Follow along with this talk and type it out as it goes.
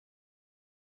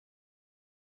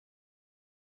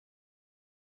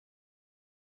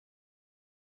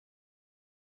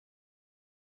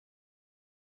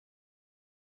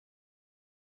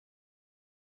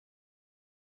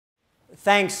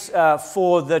Thanks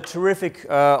for the terrific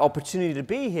opportunity to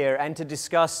be here and to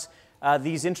discuss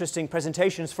these interesting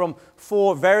presentations from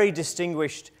four very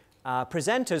distinguished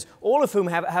presenters, all of whom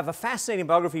have a fascinating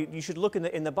biography. You should look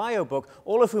in the bio book,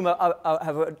 all of whom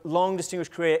have a long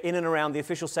distinguished career in and around the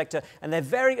official sector, and they're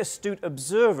very astute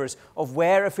observers of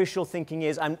where official thinking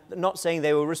is. I'm not saying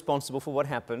they were responsible for what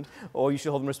happened, or you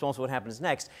should hold them responsible for what happens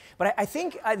next, but I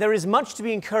think there is much to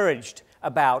be encouraged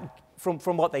about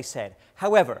from what they said.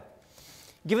 However,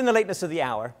 given the lateness of the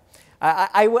hour,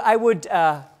 I would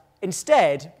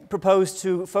instead propose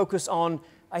to focus on,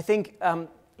 I think,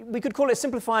 we could call it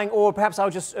simplifying, or perhaps I'll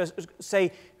just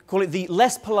call it the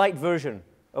less polite version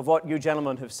of what you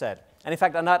gentlemen have said. And in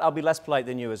fact, Anat, I'll be less polite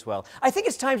than you as well. I think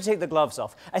it's time to take the gloves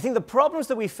off. I think the problems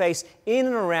that we face in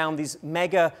and around these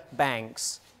mega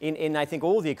banks, in I think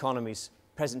all the economies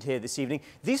present here this evening,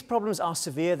 these problems are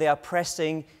severe, they are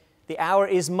pressing. The hour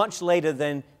is much later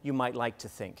than you might like to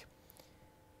think.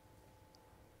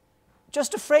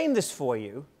 Just to frame this for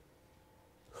you,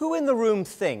 who in the room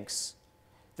thinks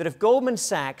that if Goldman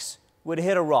Sachs were to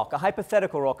hit a rock, a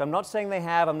hypothetical rock, I'm not saying they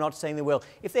have, I'm not saying they will,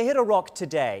 if they hit a rock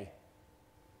today,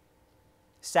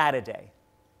 Saturday,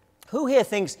 who here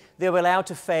thinks they were allowed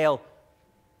to fail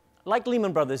like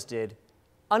Lehman Brothers did,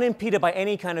 unimpeded by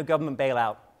any kind of government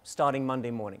bailout starting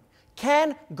Monday morning?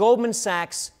 Can Goldman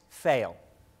Sachs fail?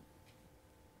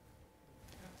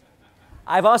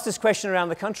 I've asked this question around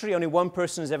the country. Only one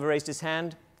person has ever raised his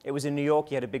hand. It was in New York.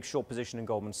 He had a big short position in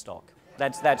Goldman stock.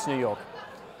 That's New York.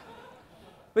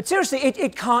 But seriously,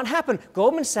 it can't happen.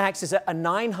 Goldman Sachs is a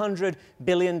 $900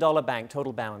 billion bank,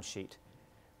 total balance sheet.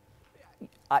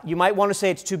 You might want to say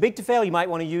it's too big to fail. You might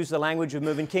want to use the language of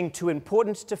Mervyn King, too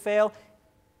important to fail.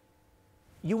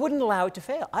 You wouldn't allow it to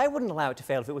fail. I wouldn't allow it to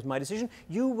fail if it was my decision.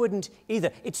 You wouldn't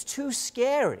either. It's too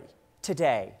scary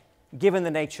today, given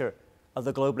the nature of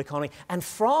the global economy. And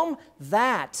from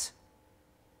that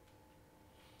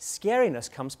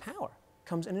scariness comes power,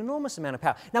 comes an enormous amount of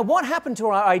power. Now, what happened to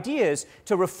our ideas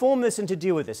to reform this and to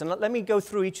deal with this? And let me go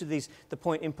through each of these,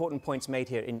 important points made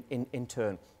here in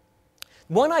turn.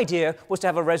 One idea was to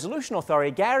have a resolution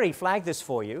authority. Garry flagged this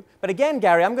for you. But again,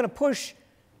 Garry, I'm going to push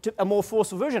to a more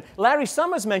forceful version. Larry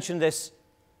Summers mentioned this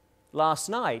last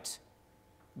night,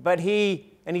 but he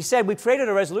said we created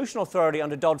a resolution authority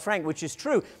under Dodd-Frank, which is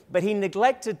true, but he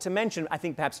neglected to mention, I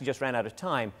think perhaps he just ran out of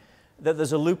time, that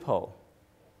there's a loophole,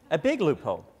 a big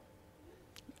loophole.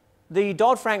 The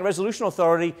Dodd-Frank Resolution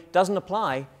Authority doesn't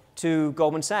apply to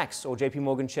Goldman Sachs or JP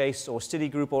Morgan Chase or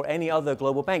Citigroup or any other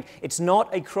global bank. It's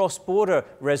not a cross-border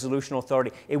resolution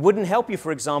authority. It wouldn't help you,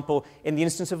 for example, in the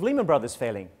instance of Lehman Brothers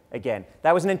failing again.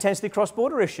 That was an intensely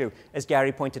cross-border issue, as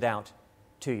Garry pointed out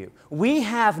to you. We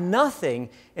have nothing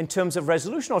in terms of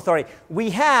resolution authority.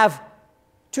 We have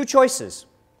two choices.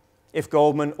 If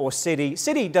Goldman or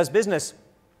Citi does business,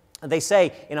 they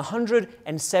say, in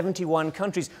 171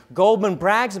 countries. Goldman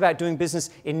brags about doing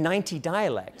business in 90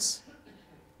 dialects.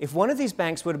 If one of these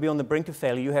banks were to be on the brink of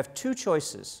failure, you have two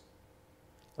choices.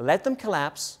 Let them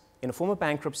collapse in a form of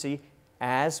bankruptcy,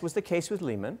 as was the case with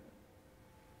Lehman,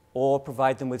 or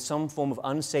provide them with some form of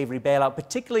unsavory bailout,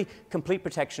 particularly complete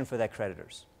protection for their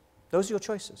creditors. Those are your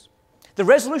choices. The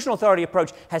resolution authority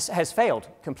approach has failed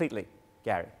completely.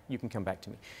 Garry, you can come back to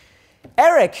me.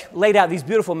 Erik laid out these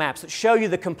beautiful maps that show you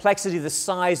the complexity, the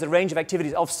size, the range of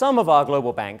activities of some of our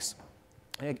global banks,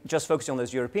 just focusing on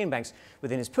those European banks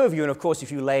within his purview. And of course,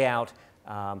 if you lay out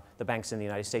the banks in the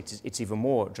United States, it's even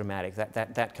more dramatic,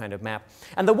 that kind of map.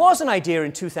 And there was an idea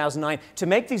in 2009 to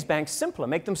make these banks simpler,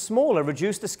 make them smaller,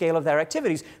 reduce the scale of their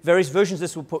activities. Various versions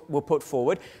of this were put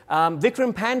forward.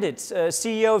 Vikram Pandit,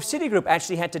 CEO of Citigroup,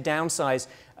 actually had to downsize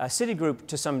Citigroup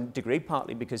to some degree,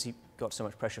 partly because he got so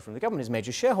much pressure from the government, his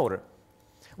major shareholder.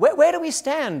 Where do we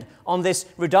stand on this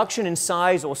reduction in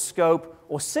size or scope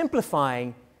or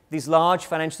simplifying these large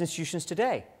financial institutions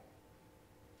today?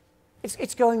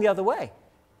 It's going the other way.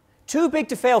 Too big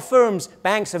to fail firms,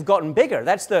 banks have gotten bigger.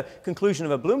 That's the conclusion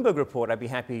of a Bloomberg report I'd be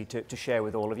happy to share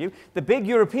with all of you. The big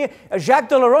European, Jacques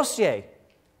Delorossier,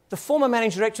 the former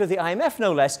managing director of the IMF,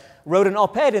 no less, wrote an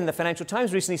op-ed in the Financial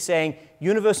Times recently saying,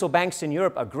 universal banks in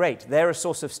Europe are great. They're a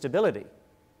source of stability,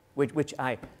 which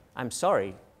I'm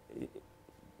sorry,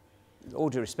 all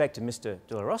due respect to Mr.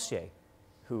 Delorossier,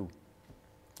 who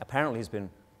apparently has been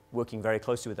working very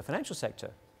closely with the financial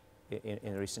sector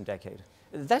in the recent decade.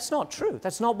 That's not true.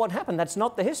 That's not what happened. That's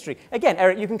not the history. Again,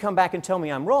 Erik, you can come back and tell me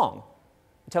I'm wrong.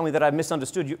 Tell me that I've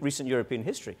misunderstood recent European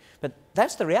history. But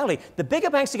that's the reality. The bigger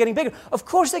banks are getting bigger. Of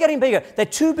course they're getting bigger. They're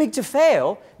too big to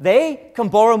fail. They can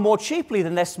borrow more cheaply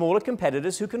than their smaller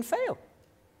competitors who can fail.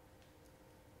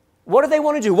 What do they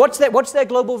want to do? What's their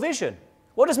global vision?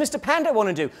 What does Mr. Pandit want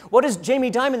to do? What does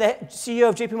Jamie Dimon, the CEO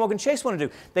of JP Morgan Chase, want to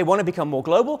do? They want to become more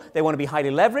global. They want to be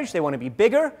highly leveraged. They want to be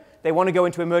bigger. They want to go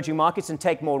into emerging markets and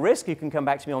take more risk. You can come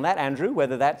back to me on that, Andrew,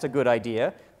 whether that's a good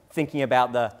idea, thinking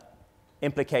about the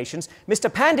implications.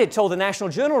 Mr. Pandit told the National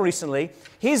Journal recently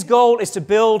his goal is to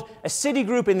build a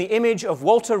Citigroup in the image of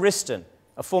Walter Wriston,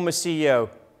 a former CEO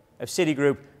of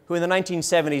Citigroup, who in the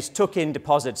 1970s took in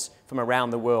deposits from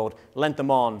around the world, lent them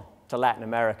on to Latin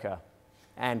America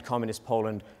and communist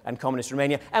Poland and communist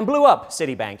Romania, and blew up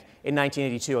Citibank in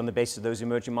 1982 on the basis of those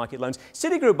emerging market loans.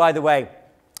 Citigroup, by the way,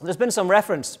 there's been some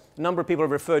reference, a number of people have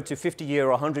referred to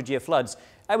 50-year or 100-year floods.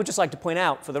 I would just like to point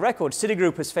out, for the record,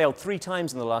 Citigroup has failed 3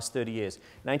 times in the last 30 years.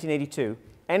 1982,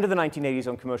 end of the 1980s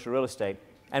on commercial real estate,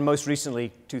 and most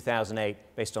recently, 2008,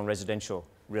 based on residential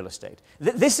real estate.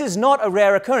 This is not a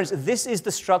rare occurrence. This is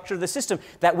the structure of the system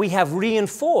that we have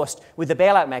reinforced with the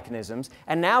bailout mechanisms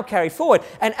and now carry forward.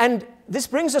 And this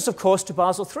brings us, of course, to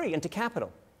Basel III and to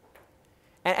capital.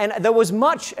 And there was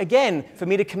much, again, for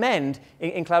me to commend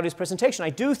in Claudio's presentation.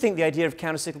 I do think the idea of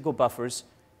countercyclical buffers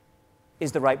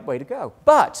is the right way to go.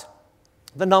 But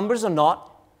the numbers are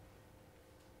not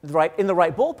in the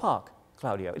right ballpark,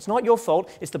 Claudio. It's not your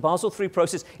fault. It's the Basel III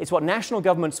process. It's what national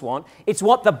governments want. It's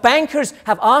what the bankers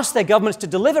have asked their governments to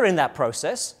deliver in that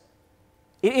process.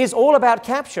 It is all about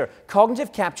capture,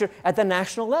 cognitive capture at the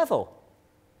national level.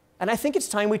 And I think it's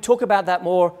time we talk about that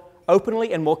more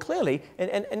openly and more clearly,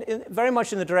 and very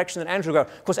much in the direction that Andrew goes.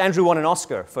 Of course, Andrew won an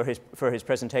Oscar for his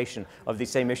presentation of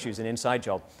these same issues in Inside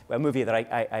Job, a movie that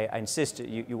I insist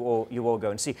you all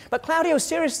go and see. But Claudio,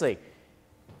 seriously,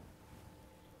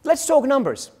 let's talk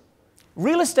numbers.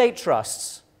 Real estate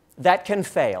trusts that can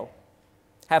fail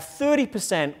have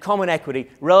 30% common equity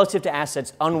relative to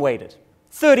assets unweighted.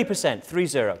 30%,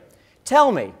 3-0.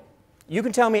 Tell me, you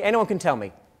can tell me, anyone can tell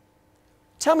me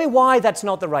why that's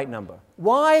not the right number.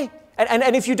 Why?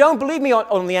 And if you don't believe me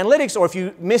on the analytics, or if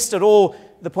you missed at all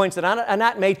the points that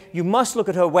Anat made, you must look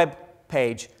at her web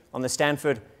page on the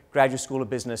Stanford Graduate School of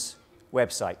Business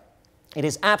website. It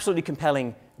is absolutely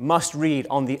compelling, must read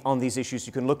on these issues.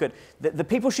 You can look at the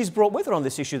people she's brought with her on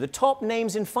this issue, the top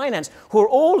names in finance, who are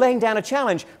all laying down a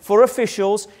challenge for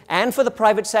officials and for the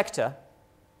private sector.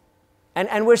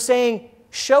 And we're saying,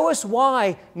 show us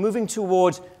why moving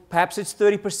towards perhaps it's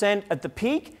 30% at the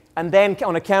peak, and then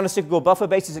on a countercyclical buffer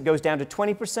basis, it goes down to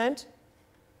 20%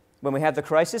 when we had the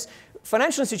crisis.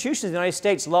 Financial institutions in the United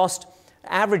States lost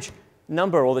average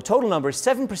number, or the total number, is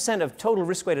 7% of total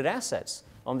risk-weighted assets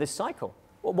on this cycle.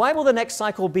 Well, why will the next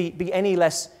cycle be any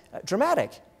less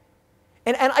dramatic?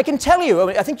 And I can tell you, I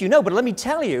mean, I think you know, but let me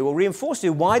tell you or reinforce to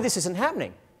you why this isn't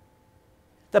happening.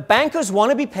 The bankers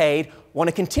want to be paid, want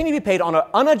to continue to be paid on an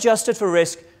unadjusted for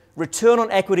risk return on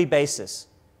equity basis.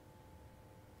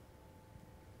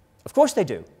 Of course they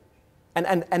do.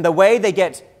 And the way they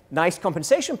get nice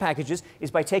compensation packages is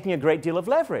by taking a great deal of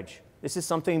leverage. This is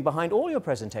something behind all your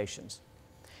presentations.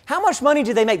 How much money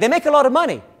do they make? They make a lot of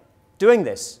money doing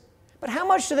this. But how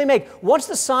much do they make? What's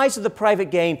the size of the private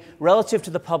gain relative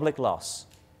to the public loss?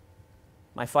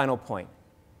 My final point.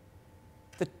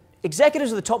 The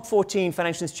executives of the top 14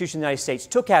 financial institutions in the United States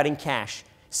took out in cash,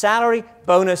 salary,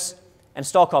 bonus, and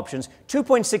stock options,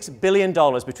 $2.6 billion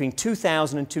between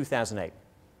 2000 and 2008.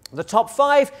 The top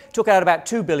 5 took out about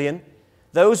 $2 billion.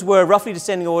 Those were, roughly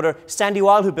descending order, Sandy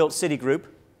Weill, who built Citigroup,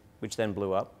 which then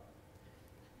blew up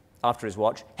after his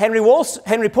watch.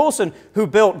 Henry Paulson, who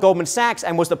built Goldman Sachs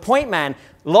and was the point man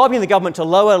lobbying the government to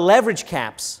lower leverage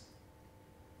caps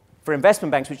for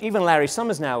investment banks, which even Larry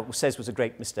Summers now says was a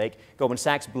great mistake. Goldman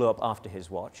Sachs blew up after his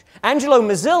watch. Angelo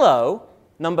Mazzillo,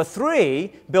 number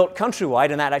 3, built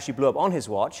Countrywide, and that actually blew up on his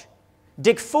watch.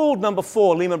 Dick Fuld, number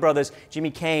 4, Lehman Brothers, Jimmy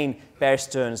Cain, Bear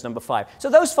Stearns, number 5. So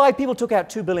those 5 people took out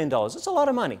 $2 billion. That's a lot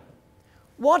of money.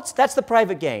 That's the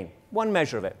private gain, one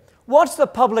measure of it. What's the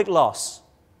public loss?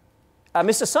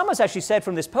 Mr. Summers actually said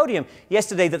from this podium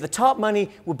yesterday that the top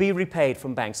money will be repaid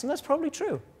from banks, and that's probably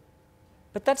true.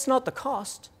 But that's not the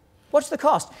cost. What's the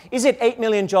cost? Is it 8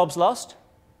 million jobs lost?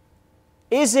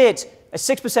 Is it a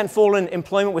 6% fall in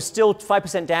employment with still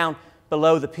 5% down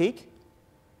below the peak?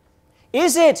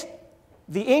 Is it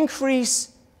the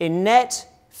increase in net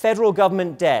federal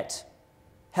government debt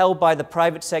held by the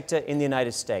private sector in the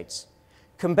United States?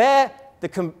 Compare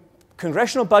the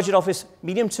Congressional Budget Office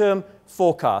medium-term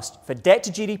forecast for debt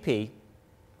to GDP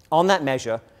on that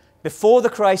measure before the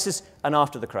crisis and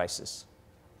after the crisis.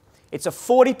 It's a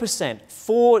 40%,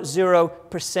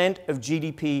 40% of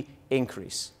GDP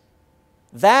increase.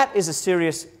 That is a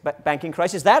serious banking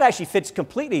crisis. That actually fits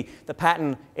completely the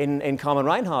pattern in Carmen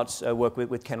Reinhardt's work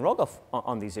with Ken Rogoff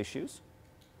on these issues.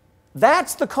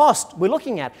 That's the cost we're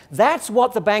looking at. That's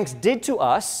what the banks did to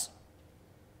us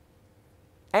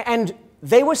And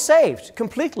they were saved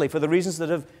completely for the reasons that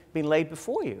have been laid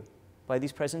before you by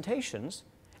these presentations.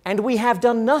 And we have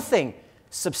done nothing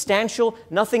substantial,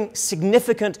 nothing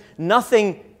significant,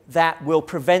 nothing that will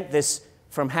prevent this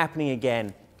from happening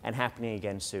again and happening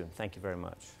again soon. Thank you very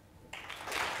much.